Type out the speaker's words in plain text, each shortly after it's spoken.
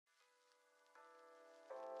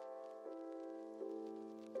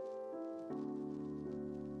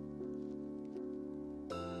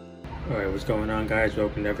Alright, what's going on, guys?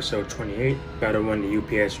 Welcome to episode 28. Gotta run the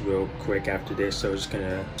UPS real quick after this, so just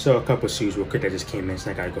gonna sell a couple shoes real quick that just came in,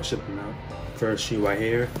 so I gotta go ship them out. First shoe right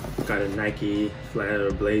here, got a Nike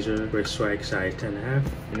flat blazer, brick strike, size 10.5.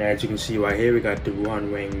 And as you can see right here, we got the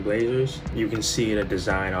Wing blazers. You can see the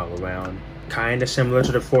design all around. Kinda similar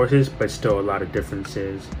to the Forces, but still a lot of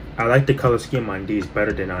differences. I like the color scheme on these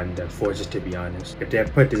better than on the Forces, to be honest. If they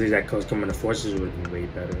had put this exact color scheme on the Forces, it would have been way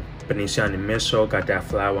better. But then you see on the midsole, got that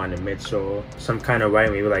flower on the midsole. Some kind of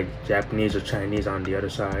writing, maybe like Japanese or Chinese on the other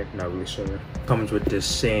side, not really sure. Comes with the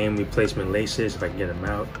same replacement laces, if I can get them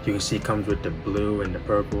out. You can see it comes with the blue and the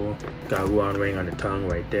purple. Got Ring on the tongue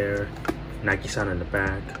right there. Nike sign on the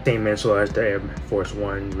back. Same midsole as the Air Force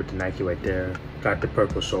One with the Nike right there. Got the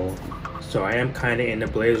purple sole. So I am kind of in the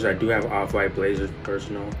blazers. I do have off-white blazers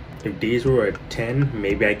personal. If these were a 10,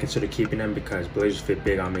 maybe I consider keeping them because blazers fit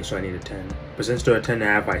big on me, so I need a 10. But since they're a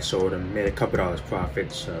 10.5, I sold them, made a couple dollars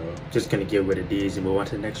profit, so just gonna get rid of these and move on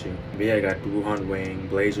to the next shoe. But yeah, I got the Wing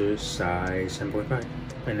blazers, size 7.5.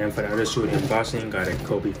 And then for the other shoe, the unboxing, got a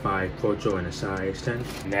Kobe 5 Quattro in a size 10.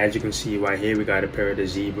 And as you can see right here, we got a pair of the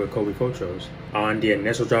Zebra Kobe Quattros. On the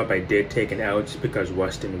initial drop, I did take an L just because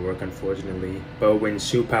Rust didn't work, unfortunately. But when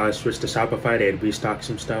Shoe Palace switched to Shopify, they had restocked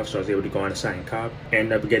some stuff, so I was able to go on the site and cop.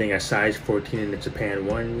 Ended up getting a size 14 in the Japan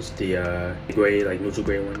ones, the gray, like neutral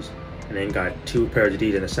gray ones. And then got two pairs of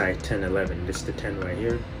these in a size 10-11. This is the 10 right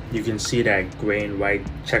here. You can see that gray and white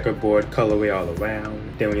checkerboard colorway all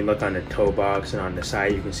around. Then when you look on the toe box and on the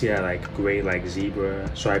side, you can see that like gray like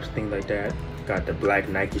zebra stripes, things like that. Got the black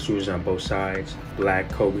Nike shoes on both sides. Black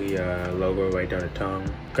Kobe logo right down the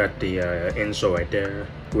tongue. Got the insole right there.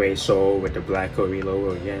 Gray sole with the black Kobe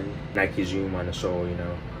logo again. Nike Zoom on the sole, you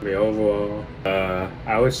know. But overall,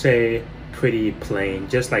 I would say pretty plain,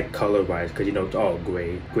 just like color wise, because you know it's all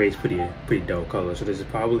gray. Gray is pretty dull color, so this is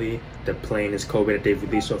probably the plainest Kobe that they've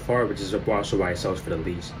released so far, which is also why it sells for the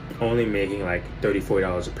least. Only making like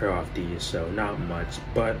 $34 a pair off these, so not much,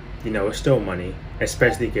 but you know it's still money,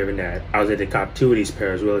 especially given that I was able to cop two of these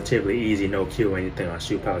pairs relatively easy, no queue or anything on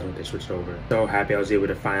Shoe Palace when they switched over. So happy I was able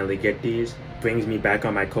to finally get these. Brings me back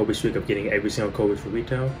on my Kobe streak of getting every single Kobe for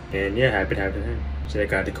retail, and yeah, happy to have it in. So I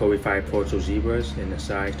got the Kobe 5 Quattro Zebras in the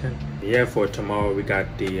size 10. Yeah, for tomorrow we got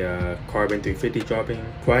the Carbon 350 dropping.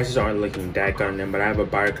 Prices aren't looking that good on them, but I have a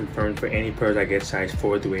buyer confirmed for any pairs I get size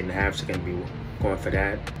 4 through 8.5, so gonna be going for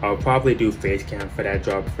that. I'll probably do face cam for that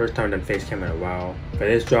drop. First time I've done face cam in a while. For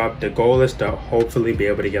this drop, the goal is to hopefully be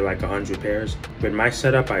able to get like 100 pairs. With my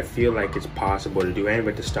setup, I feel like it's possible to do, and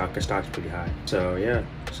with the stock's pretty high. So yeah,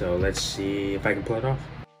 so let's see if I can pull it off.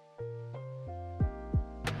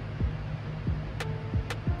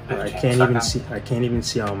 I can't even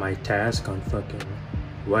see all my tasks on fucking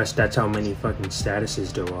West. That's how many fucking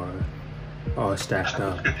statuses there are all stacked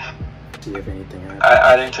up. See if anything happens.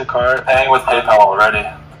 Adding to cart. Paying with PayPal already.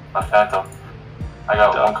 My Phantom. I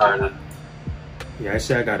got one carded. Yeah, I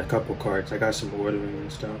say I got a couple cards. I got some ordering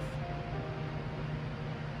and stuff.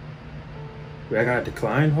 Wait, I got a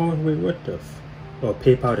decline? Wait, what the f? Oh,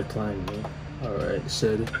 PayPal declined me. Alright,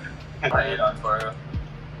 said. I ate on Toro.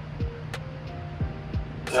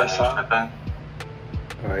 Yeah, I saw it.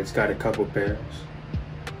 Alright, it's got a couple pairs.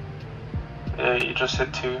 Yeah, you just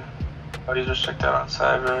hit 2. Oh, you just checked out on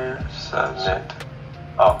Sevs.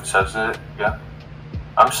 Oh, Sevs, yeah.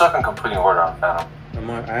 I'm stuck in completing order on Phantom.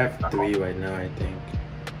 I have 3 right now, I think.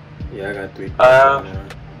 Yeah, I got 3 pairs right now.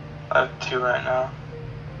 I have 2 right now.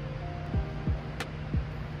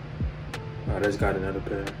 Oh, that's got another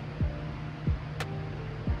pair.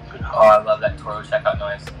 Oh, I love that Toro checkout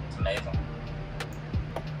noise. It's amazing.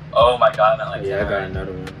 Oh my god, I'm at like yeah, I got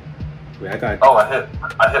another one. Wait, I got. Oh,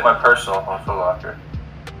 I hit my personal on Foot Locker.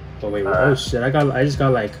 Oh wait, oh shit! I just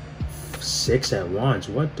got like 6 at once.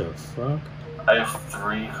 What the fuck? I have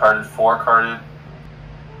 3 carded, 4 carded.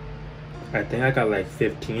 I think I got like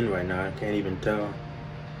 15 right now. I can't even tell.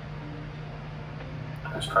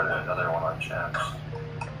 I just carded another one on chance.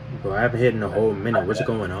 Bro, I haven't hit in a whole minute. What's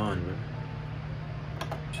going on, man?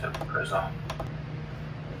 Tip Prism.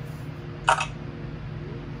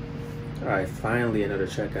 Alright, finally another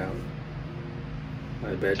checkout.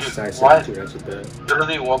 I bet size 72, that's a bet.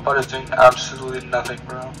 Literally, Wobot is doing absolutely nothing,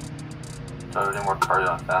 bro. So any more cards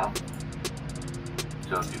on Phantom?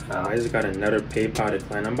 I just got another PayPal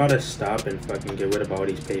decline. I'm about to stop and fucking get rid of all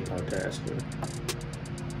these PayPal tasks, bro.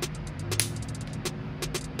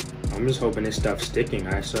 I'm just hoping this stuff's sticking.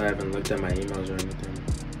 I still haven't looked at my emails or anything.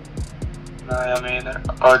 No, yeah, me either.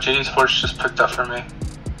 Oh, JD's Force just picked up for me.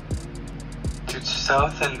 Dude,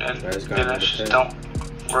 South and Ganesh don't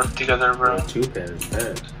work together, bro. 2 pairs,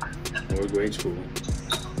 bad. We're grade school.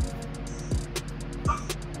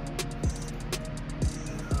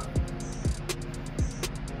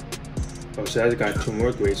 Oh, so I just got 2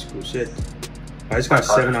 more grade school shit. I just got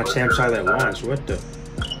 7 on champs all at once. What the?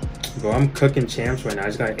 Bro, I'm cooking champs right now. I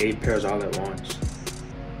just got 8 pairs all at once.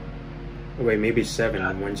 Oh, wait, maybe 7.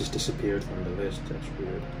 And 1 just disappeared from the list. That's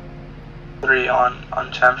weird. 3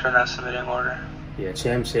 on champs right now, submitting order. Yeah,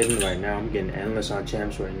 champs hidden right now. I'm getting endless on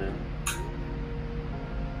champs right now.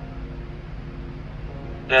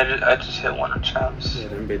 Yeah, I just hit 1 on champs. Yeah,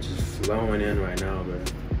 them bitches flowing in right now, bro.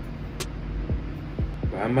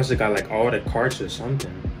 I must have got like all the carts or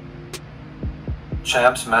something.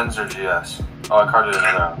 Champs, men's, or GS? Oh, I carded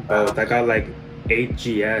another. Both. I got like 8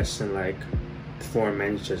 GS and like 4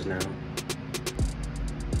 men's just now.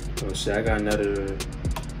 Oh shit, I got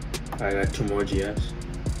 2 more GS.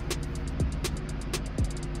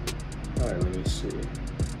 Alright, let me see.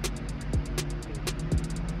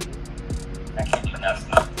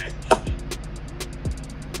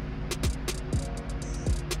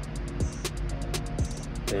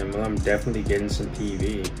 Damn, well, I'm definitely getting some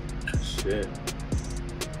PV. Shit.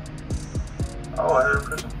 Oh, I heard a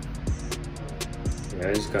prism. Yeah,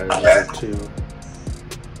 I just got another 2.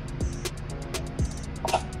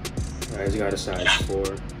 I just got a size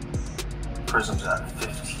 4. Prism's at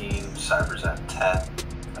 15, Cyber's at 10,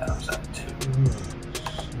 Phantom's at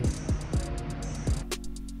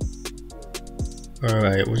 2.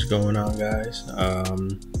 Alright, what's going on, guys?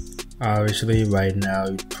 Obviously right now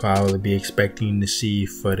you'd probably be expecting to see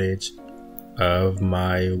footage of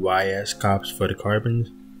my YS cops for the carbons,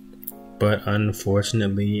 but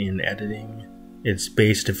unfortunately in editing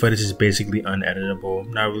the footage is basically uneditable.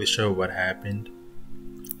 I'm not really sure what happened.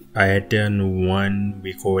 I had done 1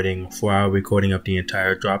 recording, 4-hour recording of the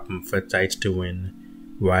entire drop from foot sites to when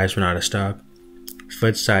YS went out of stock.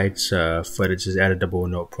 Foot sites footage is editable,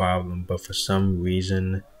 no problem, but for some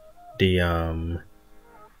reason the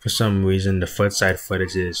foot site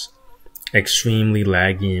footage is extremely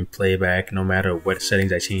laggy in playback. No matter what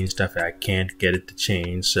settings I change stuff, I can't get it to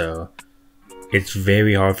change, so it's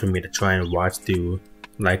very hard for me to try and watch through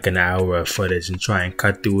like an hour of footage and try and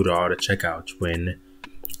cut through to all the checkouts when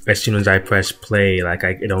as soon as I press play, like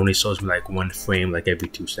it only shows me like 1 frame like every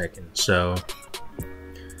 2 seconds. So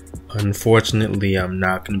unfortunately I'm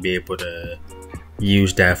not going to be able to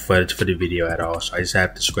use that footage for the video at all, so I just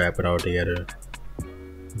have to scrap it all together.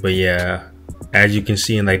 But yeah, as you can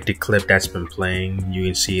see in like the clip that's been playing, you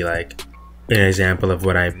can see like an example of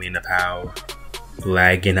what I mean of how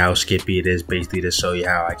laggy and how skippy it is, basically to show you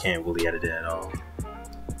how I can't really edit it at all.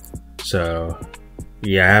 So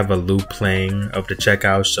yeah, I have a loop playing of the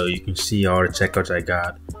checkouts so you can see all the checkouts I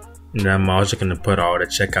got, and I'm also going to put all the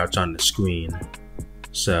checkouts on the screen.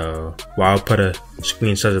 So I'll put a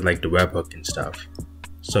screenshot of like the webhook and stuff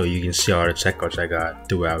so you can see all the checkouts I got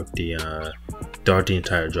throughout the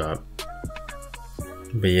entire drop.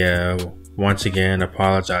 But yeah, once again,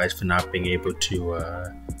 apologize for not being able to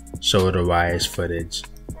show the YS footage.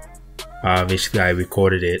 Obviously I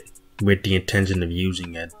recorded it with the intention of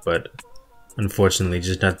using it, but unfortunately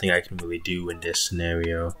there's nothing I can really do in this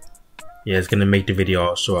scenario. Yeah, it's gonna make the video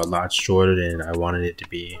also a lot shorter than I wanted it to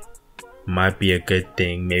be. Might be a good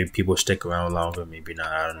thing, maybe people stick around longer, maybe not,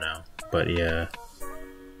 I don't know. But yeah,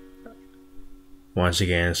 once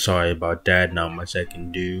again, sorry about that, not much I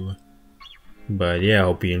can do. But yeah, I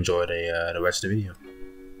hope you enjoy the rest of the video.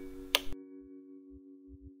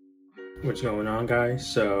 What's going on, guys?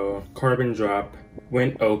 So carbon drop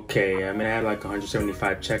went okay. I mean, I had like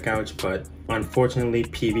 175 checkouts, but unfortunately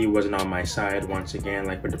PV wasn't on my side once again,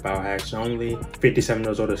 like with the bow hacks only. 57 of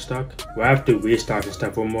those orders stuck. Well, after restock and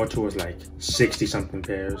stuff, we're more towards like 60 something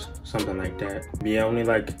pairs, something like that. Yeah, only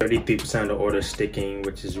like 33% of the orders sticking,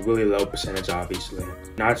 which is really low percentage, obviously.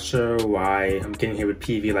 Not sure why I'm getting hit with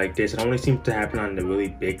PV like this. It only seems to happen on the really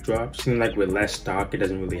big drops. Seems like with less stock, it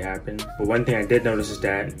doesn't really happen. But one thing I did notice is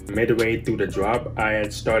that midway through the drop, I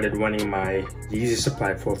had started running my Yeezy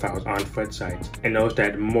supply profiles on foot sites and noticed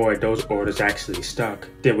that more of those orders actually stuck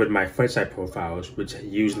than with my foot site profiles, which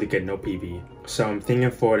usually get no PV. So I'm thinking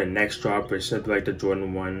for the next drop, it should be like the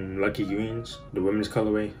Jordan 1 Lucky Unions, the women's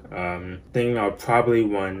colorway. Thinking I'll probably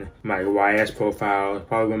run my YS profile,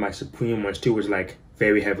 probably run my Supreme ones too, which is like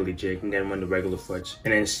very heavily jigged, and then run the regular foots,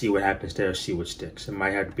 and then see what happens there, see what sticks. It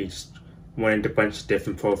might have to be just one of a bunch of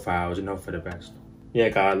different profiles and hope for the best. Yeah,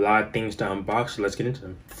 got a lot of things to unbox, so let's get into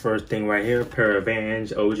them. First thing right here, pair of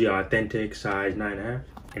Vans, OG Authentic, size 9.5.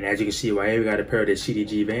 And as you can see right here, we got a pair of the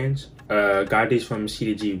CDG Vans. Got these from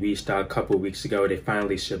CDG Restock a couple weeks ago. They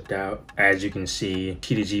finally shipped out. As you can see,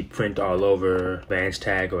 CDG print all over, Vans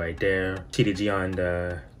tag right there. CDG on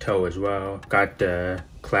the toe as well. Got the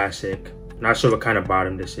classic Not sure what kind of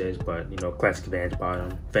bottom this is, but you know, classic Vans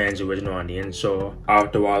bottom. Vans original on the insole,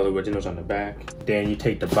 off the wall originals on the back. Then you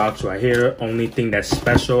take the box right here. Only thing that's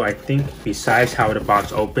special, I think, besides how the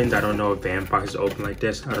box opens, I don't know if Van boxes open like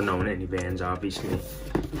this. I don't know any Vans, obviously.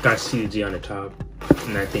 Got CG on the top,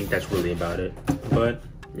 and I think that's really about it. But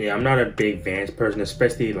yeah, I'm not a big Vans person,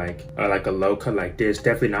 especially like a low cut like this.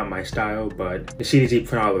 Definitely not my style, but the CDZ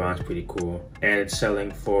print all around is pretty cool. And it's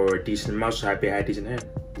selling for a decent amount, so happy I had decent hand.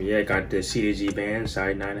 But yeah, got the CDG Vans,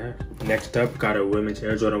 size 9.5. Next up, got a women's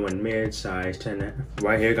Air Jordan 1 mid, size 10.5.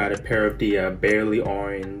 Right here, got a pair of the barely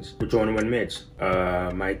orange Jordan 1 mids.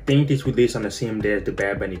 I think these released on the same day as the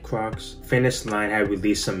Bad Bunny Crocs. Finish Line had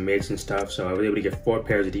released some mids and stuff, so I was able to get 4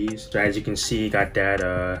 pairs of these. So as you can see, got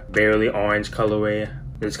that barely orange colorway.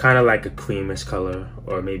 It's kind of like a creamish color,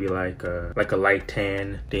 or maybe like a light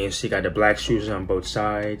tan. Then you see got the black shoes on both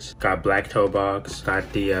sides. Got black toe box.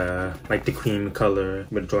 Got the like the cream color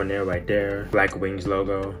with Jordan Air right there. Black Wings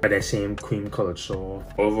logo. Got that same cream colored sole.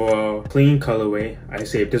 Overall, clean colorway. I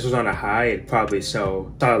say if this was on a high, it'd probably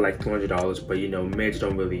sell solid like $200. But you know, mids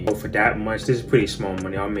don't really go for that much. This is pretty small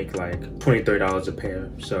money. I'll make like $20, $30 a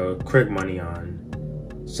pair. So quick money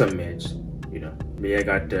on some mids, you know. But yeah, I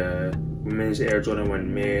got the women's Air Jordan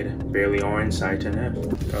 1 mid, barely orange, size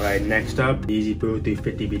 10.5. Alright, next up, Yeezy Boost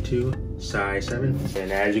 350B2, size 7.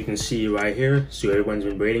 And as you can see right here, so everyone's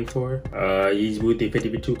been waiting for, Yeezy Boost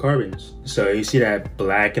 350B2 carbons. So you see that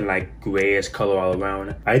black and like grayish color all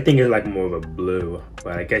around. I think it's like more of a blue,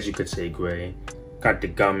 but I guess you could say gray. Got the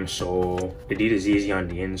gum sole, Adidas Yeezy on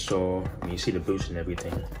the insole, and you see the boost and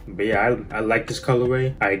everything. But yeah, I like this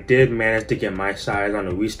colorway. I did manage to get my size on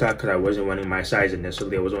the restock because I wasn't running my size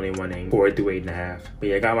initially. I was only running 4 through 8.5. But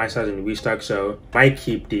yeah, I got my size in the restock, so might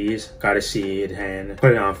keep these. Gotta see it and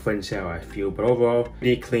put it on foot and see how I feel. But overall,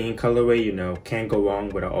 pretty clean colorway, you know, can't go wrong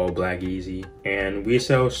with an all black Yeezy. And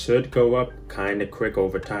resale should go up kind of quick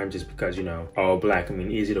over time just because, you know, all black, I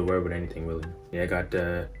mean, easy to wear with anything really. Yeah, I got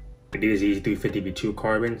the Adidas Yeezy 350B2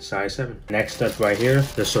 carbon, size 7. Next up right here,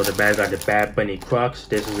 just so the bag, got the Bad Bunny Crocs.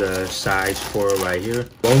 This is a size 4 right here.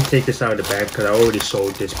 Won't take this out of the bag because I already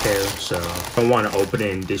sold this pair, so I don't want to open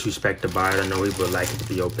it and disrespect the buyer. I know he would like it to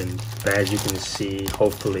be opened. But as you can see,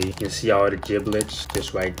 hopefully, you can see all the giblets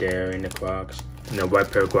just right there in the Crocs. You know,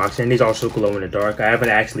 white pair of Crocs, and these also glow in the dark. I haven't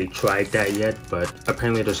actually tried that yet, but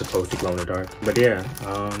apparently they're supposed to glow in the dark. But yeah,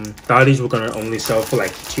 thought these were gonna only sell for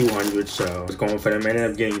like 200, so I was going for them. I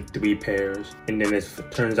ended up getting 3 pairs, and then it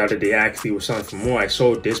turns out that they actually were selling for more. I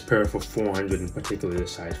sold this pair for 400, in particular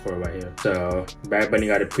this size 4 right here. So Bad Bunny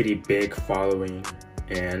got a pretty big following,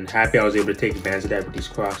 and happy I was able to take advantage of that with these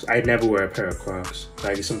Crocs. I'd never wear a pair of Crocs.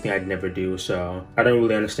 Like, it's something I'd never do, so I don't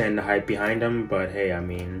really understand the hype behind them, but hey, I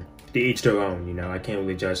mean, to each their own, you know. I can't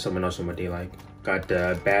really judge someone else on what they like. Got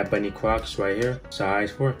the Bad Bunny Crocs right here,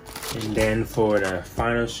 size 4. And then for the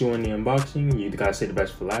final shoe in the unboxing, you gotta say the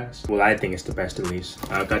best for last. Well, I think it's the best at least.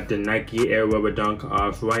 I got the Nike Air Rubber Dunk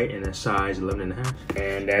Off-White in a size 11.5.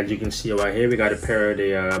 And as you can see right here, we got a pair of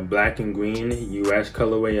the black and green US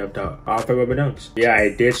colorway of the Off-White Rubber Dunks. Yeah,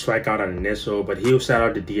 I did strike out on initial, but huge shout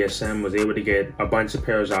out to DSM. Was able to get a bunch of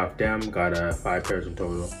pairs off them. Got 5 pairs in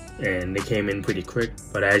total. And they came in pretty quick.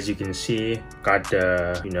 But as you can see, got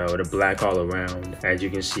the, you know, the black all around. As you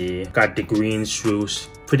can see, got the green swoosh.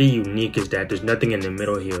 Pretty unique is that there's nothing in the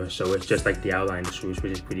middle here, so it's just like the outline of the swoosh,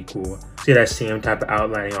 which is pretty cool. See that same type of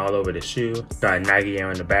outlining all over the shoe. Got Nike Air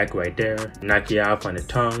on the back right there. Nike Off on the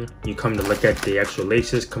tongue. You come to look at the extra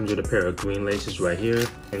laces, comes with a pair of green laces right here.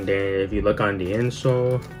 And then if you look on the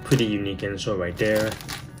insole, pretty unique insole right there.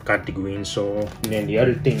 Got the green sole. And then the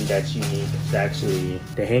other thing that's unique is actually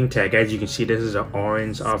the hang tag. As you can see, this is an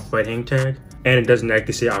orange Off-White hang tag. And it doesn't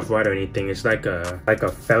actually say Off-White or anything. It's like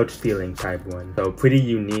a felt feeling type one. So pretty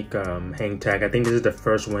unique hang tag. I think this is the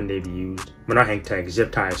first one they've used. Well, not hang tag,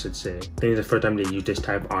 zip tie I should say. I think it's the first time they used this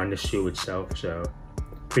type on the shoe itself. So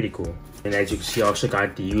pretty cool. And as you can see, also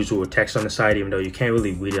got the usual text on the side, even though you can't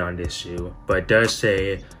really read it on this shoe. But it does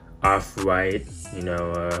say Off-White, you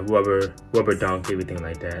know, rubber dunk, everything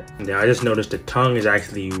like that. And then I just noticed the tongue is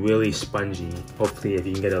actually really spongy. Hopefully if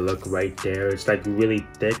you can get a look right there, it's like really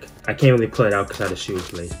thick. I can't really pull it out because how the shoe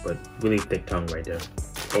is laced, but really thick tongue right there.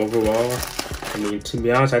 Overall, I mean, to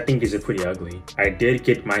be honest, I think these are pretty ugly. I did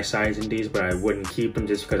get my size in these, but I wouldn't keep them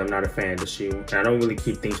just because I'm not a fan of the shoe. And I don't really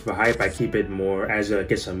keep things for hype. I keep it more as I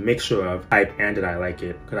guess a mixture of hype and that I like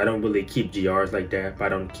it. Because I don't really keep GRs like that, but I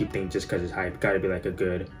don't keep things just because it's hype. Gotta be like a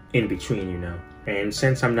good in-between, you know. And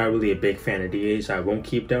since I'm not really a big fan of these, I won't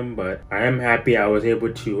keep them, but I am happy I was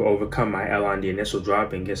able to overcome my L on the initial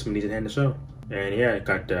drop and get some of these in hand to show. And yeah, I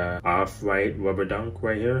got the Off-White Rubber Dunk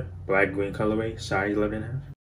right here, black green colorway, size 11.5.